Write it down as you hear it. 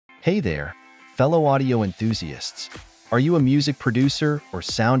Hey there, fellow audio enthusiasts. Are you a music producer or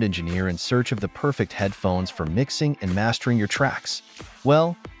sound engineer in search of the perfect headphones for mixing and mastering your tracks?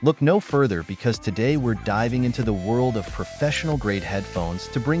 Well, look no further because today we're diving into the world of professional-grade headphones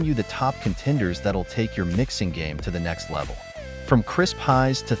to bring you the top contenders that'll take your mixing game to the next level. From crisp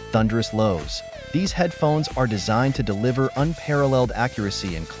highs to thunderous lows, these headphones are designed to deliver unparalleled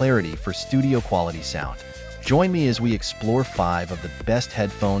accuracy and clarity for studio-quality sound. Join me as we explore 5 of the best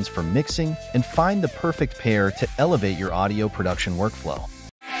headphones for mixing and find the perfect pair to elevate your audio production workflow.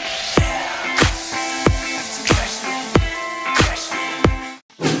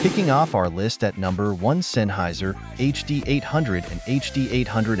 Kicking off our list at number 1, Sennheiser HD-800 and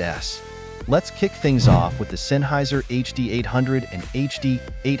HD-800S. Let's kick things off with the Sennheiser HD-800 and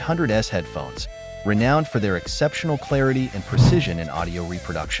HD-800S headphones, renowned for their exceptional clarity and precision in audio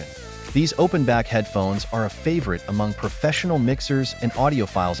reproduction. These open-back headphones are a favorite among professional mixers and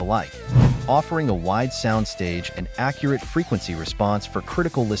audiophiles alike, offering a wide soundstage and accurate frequency response for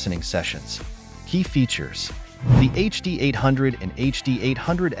critical listening sessions. Key features: the HD-800 and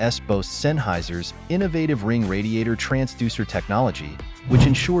HD-800S boast Sennheiser's innovative ring radiator transducer technology, which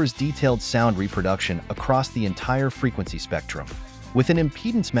ensures detailed sound reproduction across the entire frequency spectrum. With an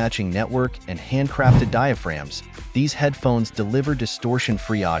impedance-matching network and handcrafted diaphragms, these headphones deliver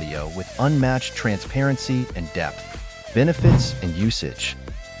distortion-free audio with unmatched transparency and depth. Benefits and usage: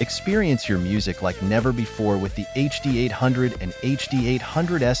 experience your music like never before with the HD-800 and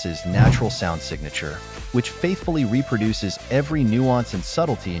HD-800S's natural sound signature, which faithfully reproduces every nuance and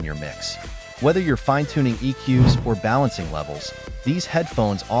subtlety in your mix. Whether you're fine-tuning EQs or balancing levels, these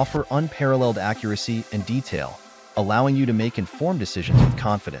headphones offer unparalleled accuracy and detail, allowing you to make informed decisions with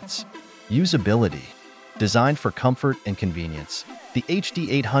confidence. Usability: designed for comfort and convenience, the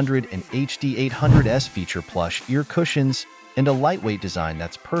HD-800 and HD-800S feature plush ear cushions and a lightweight design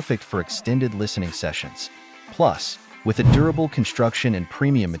that's perfect for extended listening sessions. Plus, with a durable construction and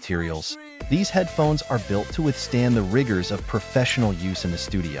premium materials, these headphones are built to withstand the rigors of professional use in the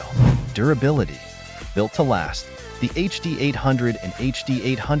studio. Durability: built to last, the HD-800 and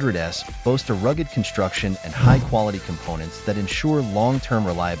HD-800S boast a rugged construction and high-quality components that ensure long-term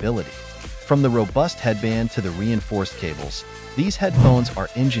reliability. From the robust headband to the reinforced cables, these headphones are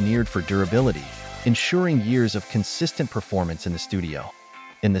engineered for durability, ensuring years of consistent performance in the studio.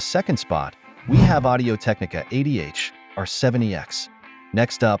 In the second spot, we have Audio-Technica ATH-R70x.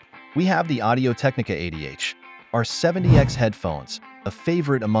 Next up, we have the Audio-Technica ATH-R70x headphones, a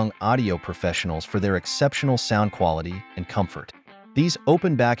favorite among audio professionals for their exceptional sound quality and comfort. These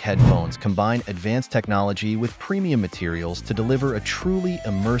open-back headphones combine advanced technology with premium materials to deliver a truly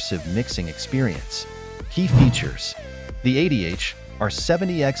immersive mixing experience. Key features: the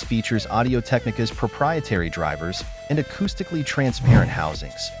ATH-R70x features Audio-Technica's proprietary drivers and acoustically transparent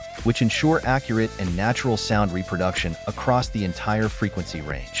housings, which ensure accurate and natural sound reproduction across the entire frequency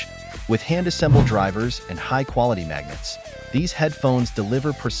range. With hand-assembled drivers and high-quality magnets, these headphones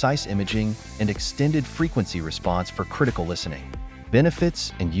deliver precise imaging and extended frequency response for critical listening.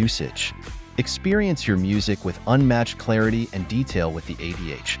 Benefits and usage: experience your music with unmatched clarity and detail with the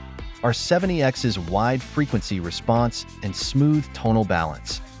ATH-R70x's wide frequency response and smooth tonal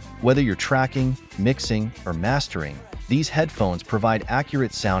balance. Whether you're tracking, mixing, or mastering, these headphones provide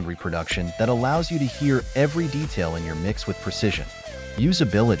accurate sound reproduction that allows you to hear every detail in your mix with precision.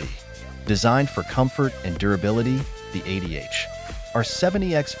 Usability: designed for comfort and durability, the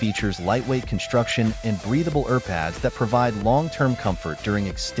ATH-R70x features lightweight construction and breathable ear pads that provide long-term comfort during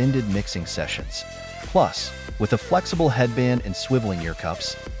extended mixing sessions. Plus, with a flexible headband and swiveling ear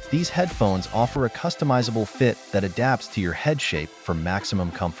cups, these headphones offer a customizable fit that adapts to your head shape for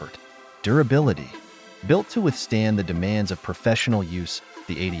maximum comfort. Durability: built to withstand the demands of professional use,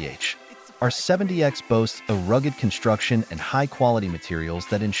 the ATH-R70x boasts a rugged construction and high-quality materials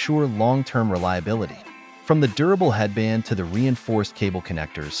that ensure long-term reliability. From the durable headband to the reinforced cable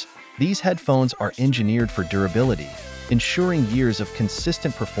connectors, these headphones are engineered for durability, ensuring years of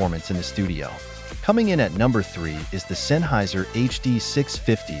consistent performance in the studio. Coming in at number 3 is the Sennheiser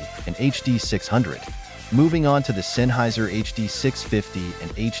HD-650 and HD-600. Moving on to the Sennheiser HD-650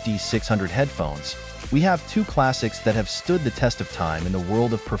 and HD-600 headphones, we have 2 classics that have stood the test of time in the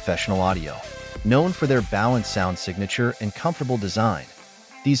world of professional audio. Known for their balanced sound signature and comfortable design,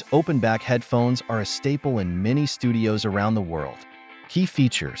 these open-back headphones are a staple in many studios around the world. Key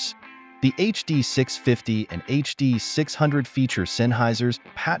features: the HD-650 and HD-600 feature Sennheiser's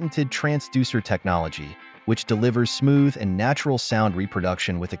patented transducer technology, which delivers smooth and natural sound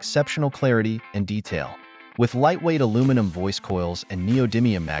reproduction with exceptional clarity and detail. With lightweight aluminum voice coils and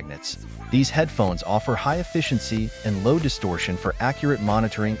neodymium magnets, these headphones offer high efficiency and low distortion for accurate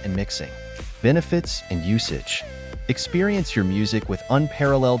monitoring and mixing. Benefits and usage. Experience your music with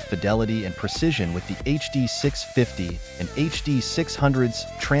unparalleled fidelity and precision with the HD650 and HD600's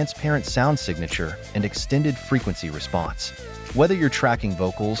transparent sound signature and extended frequency response. Whether you're tracking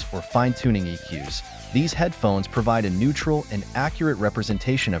vocals or fine-tuning EQs, these headphones provide a neutral and accurate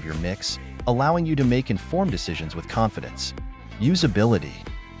representation of your mix, allowing you to make informed decisions with confidence. Usability.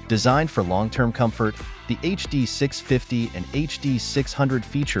 Designed for long-term comfort, the HD650 and HD600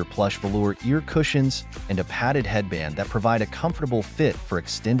 feature plush velour ear cushions and a padded headband that provide a comfortable fit for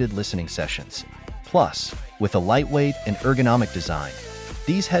extended listening sessions. Plus, with a lightweight and ergonomic design,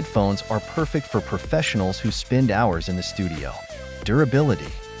 these headphones are perfect for professionals who spend hours in the studio.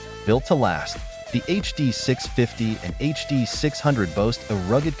 Durability. Built to last, the HD650 and HD600 boast a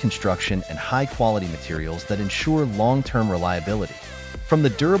rugged construction and high-quality materials that ensure long-term reliability. From the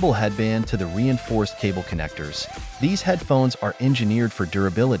durable headband to the reinforced cable connectors, these headphones are engineered for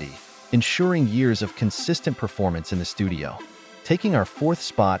durability, ensuring years of consistent performance in the studio. Taking our fourth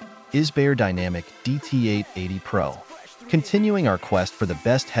spot is Beyerdynamic DT Pro. Continuing our quest for the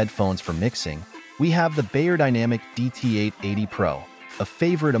best headphones for mixing, we have the Beyerdynamic DT Pro, a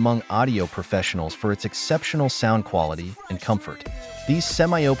favorite among audio professionals for its exceptional sound quality and comfort. These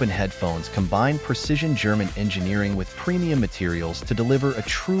semi-open headphones combine precision German engineering with premium materials to deliver a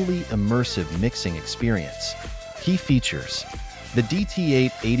truly immersive mixing experience. Key features. The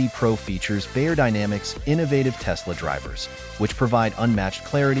DT Pro features Beyerdynamic's innovative Tesla drivers, which provide unmatched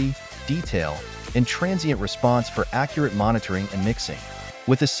clarity, detail, and transient response for accurate monitoring and mixing.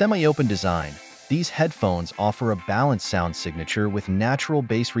 With a semi-open design, these headphones offer a balanced sound signature with natural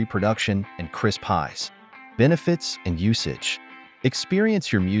bass reproduction and crisp highs. Benefits and usage.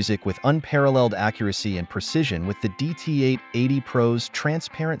 Experience your music with unparalleled accuracy and precision with the DT Pro's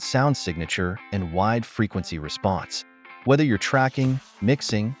transparent sound signature and wide frequency response. Whether you're tracking,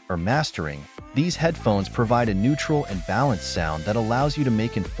 mixing, or mastering, these headphones provide a neutral and balanced sound that allows you to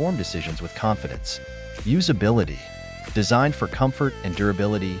make informed decisions with confidence. Usability. Designed for comfort and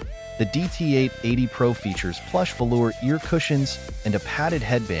durability, the DT Pro features plush velour ear cushions and a padded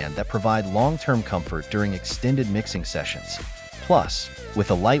headband that provide long-term comfort during extended mixing sessions. Plus,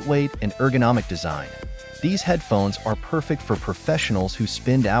 with a lightweight and ergonomic design, these headphones are perfect for professionals who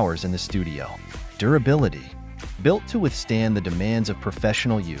spend hours in the studio. Durability. Built to withstand the demands of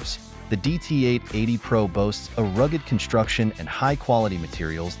professional use, the DT Pro boasts a rugged construction and high-quality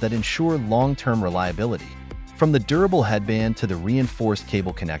materials that ensure long-term reliability. From the durable headband to the reinforced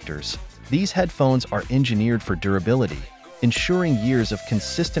cable connectors, these headphones are engineered for durability, ensuring years of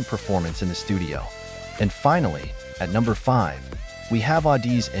consistent performance in the studio. And finally, at number 5, we have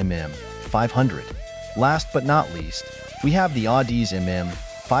Audeze MM-500. Last but not least, we have the Audeze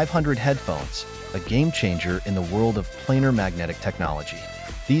MM-500 headphones, a game-changer in the world of planar magnetic technology.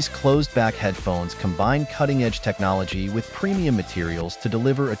 These closed-back headphones combine cutting-edge technology with premium materials to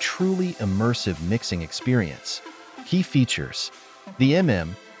deliver a truly immersive mixing experience. Key features. The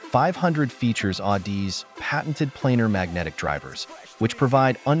MM-500 features Audeze's patented planar magnetic drivers, which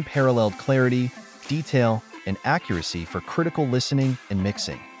provide unparalleled clarity, detail, and accuracy for critical listening and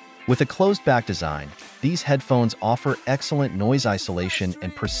mixing. With a closed-back design, these headphones offer excellent noise isolation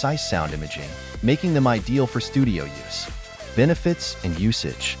and precise sound imaging, making them ideal for studio use. Benefits and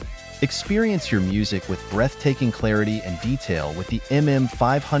usage. Experience your music with breathtaking clarity and detail with the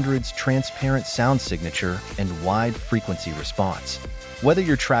MM-500's transparent sound signature and wide frequency response. Whether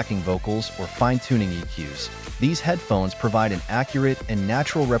you're tracking vocals or fine-tuning EQs, these headphones provide an accurate and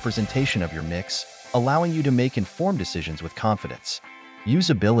natural representation of your mix, allowing you to make informed decisions with confidence.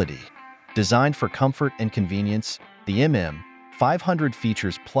 Usability. Designed for comfort and convenience, the MM-500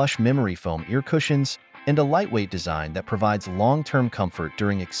 features plush memory foam ear cushions and a lightweight design that provides long-term comfort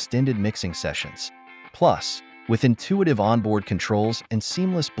during extended mixing sessions. Plus, with intuitive onboard controls and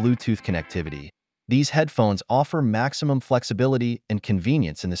seamless Bluetooth connectivity, these headphones offer maximum flexibility and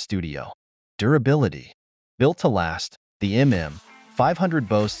convenience in the studio. Durability. Built to last, the MM-500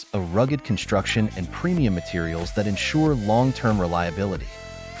 boasts a rugged construction and premium materials that ensure long-term reliability.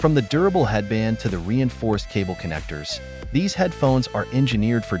 From the durable headband to the reinforced cable connectors, these headphones are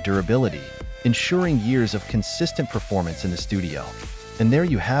engineered for durability, ensuring years of consistent performance in the studio. And there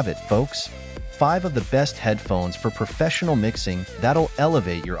you have it, folks. 5 of the best headphones for professional mixing that'll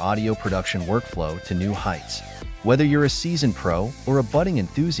elevate your audio production workflow to new heights. Whether you're a seasoned pro or a budding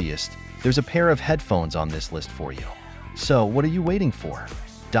enthusiast, there's a pair of headphones on this list for you. So, what are you waiting for?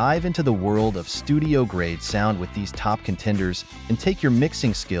 Dive into the world of studio-grade sound with these top contenders and take your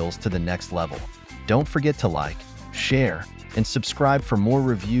mixing skills to the next level. don't forget to like, share, and subscribe for more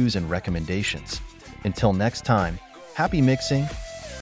reviews and recommendations. Until next time, happy mixing,